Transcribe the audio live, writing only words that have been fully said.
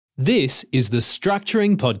This is the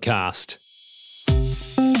Structuring Podcast.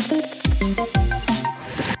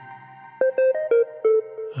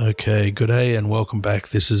 Okay, good day and welcome back.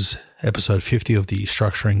 This is episode 50 of the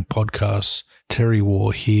Structuring Podcast. Terry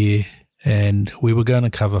Waugh here, and we were going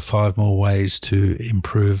to cover 5 more ways to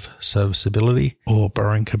improve serviceability or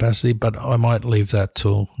borrowing capacity, but I might leave that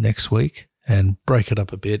till next week and break it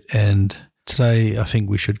up a bit. And today I think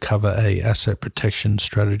we should cover a asset protection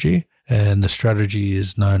strategy, and the strategy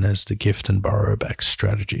is known as the gift and borrow back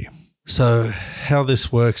strategy. So how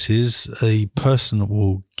this works is a person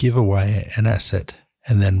will give away an asset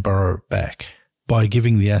and then borrow it back. By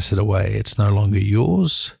giving the asset away, it's no longer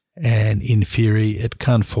yours, and in theory, it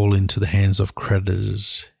can't fall into the hands of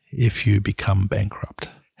creditors if you become bankrupt.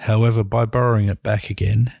 However, by borrowing it back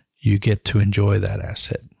again, you get to enjoy that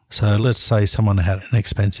asset. So let's say someone had an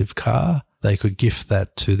expensive car, they could gift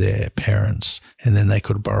that to their parents and then they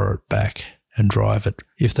could borrow it back and drive it.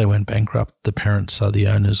 If they went bankrupt, the parents are the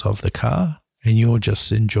owners of the car and you're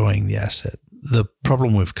just enjoying the asset. The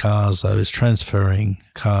problem with cars, though, is transferring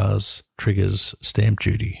cars triggers stamp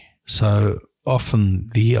duty. So often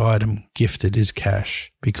the item gifted is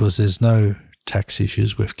cash because there's no tax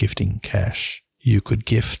issues with gifting cash. You could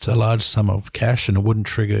gift a large sum of cash and it wouldn't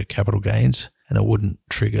trigger capital gains and it wouldn't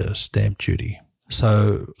trigger stamp duty.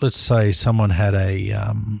 So let's say someone had a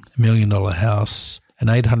 $1 million house, an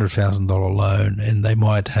 $800,000 loan, and they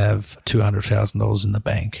might have $200,000 in the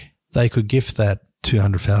bank. They could gift that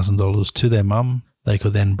 $200,000 to their mum. They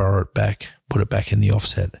could then borrow it back, put it back in the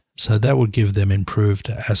offset. So that would give them improved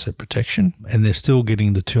asset protection, and they're still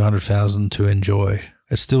getting the $200,000 to enjoy.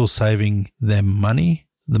 It's still saving them money.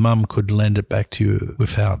 The mum could lend it back to you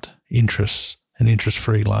without interest, an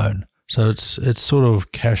interest-free loan. So it's sort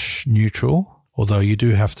of cash neutral, although you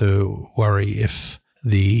do have to worry if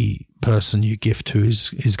the person you gift to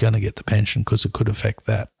is going to get the pension because it could affect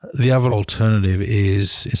that. The other alternative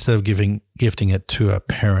is instead of gifting it to a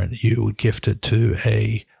parent, you would gift it to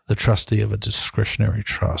the trustee of a discretionary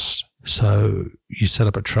trust. So you set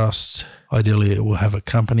up a trust. Ideally, it will have a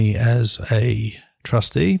company as a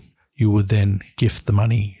trustee. You would then gift the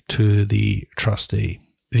money to the trustee.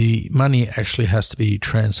 The money actually has to be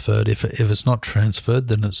transferred. If it's not transferred,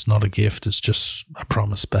 then it's not a gift. It's just a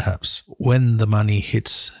promise, perhaps. When the money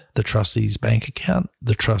hits the trustee's bank account,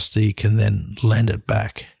 the trustee can then lend it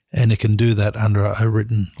back, and it can do that under a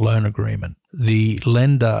written loan agreement. The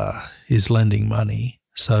lender is lending money,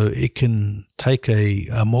 so it can take a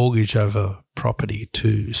mortgage over property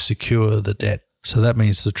to secure the debt. So that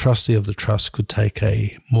means the trustee of the trust could take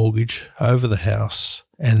a mortgage over the house,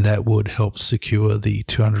 and that would help secure the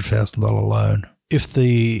 $200,000 loan. If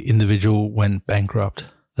the individual went bankrupt,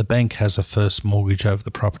 the bank has a first mortgage over the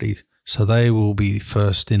property, so they will be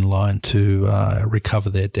first in line to recover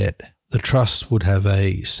their debt. The trust would have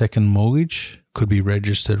a second mortgage, could be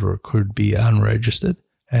registered or it could be unregistered,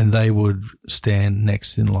 and they would stand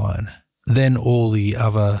next in line. Then all the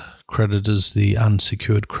other creditors, the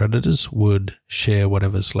unsecured creditors, would share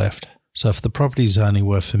whatever's left. So if the property is only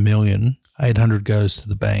worth $1 million, $800 goes to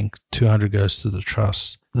the bank, $200 goes to the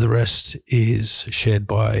trust. The rest is shared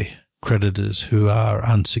by creditors who are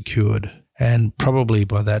unsecured. And probably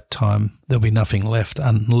by that time, there'll be nothing left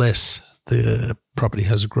unless the property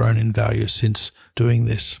has grown in value since doing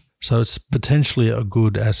this. So it's potentially a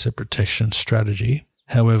good asset protection strategy.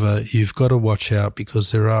 However, you've got to watch out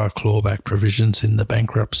because there are clawback provisions in the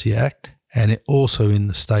Bankruptcy Act and also in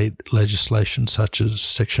the state legislation such as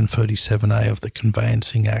Section 37A of the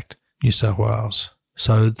Conveyancing Act, New South Wales.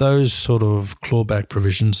 So those sort of clawback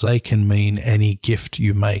provisions, they can mean any gift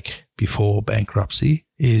you make before bankruptcy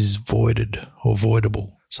is voided or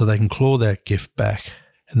voidable. So they can claw that gift back,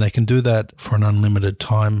 and they can do that for an unlimited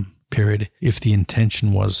time period if the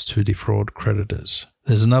intention was to defraud creditors.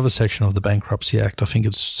 There's another section of the Bankruptcy Act, I think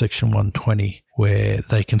it's Section 120, where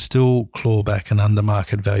they can still claw back an under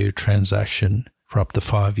market value transaction for up to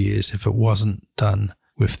 5 years if it wasn't done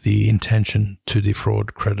with the intention to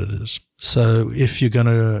defraud creditors. So if you're going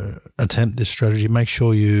to attempt this strategy, make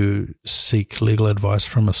sure you seek legal advice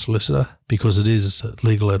from a solicitor because it is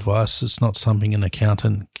legal advice. It's not something an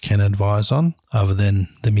accountant can advise on other than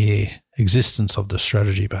the mere existence of the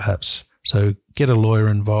strategy perhaps. So get a lawyer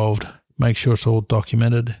involved. Make sure it's all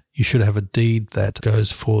documented. You should have a deed that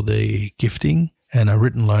goes for the gifting and a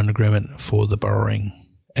written loan agreement for the borrowing.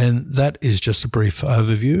 And that is just a brief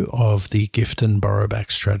overview of the gift and borrow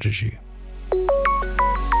back strategy.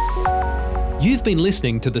 You've been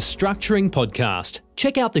listening to the Structuring Podcast.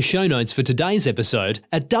 Check out the show notes for today's episode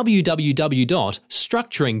at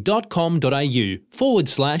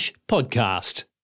www.structuring.com.au/podcast.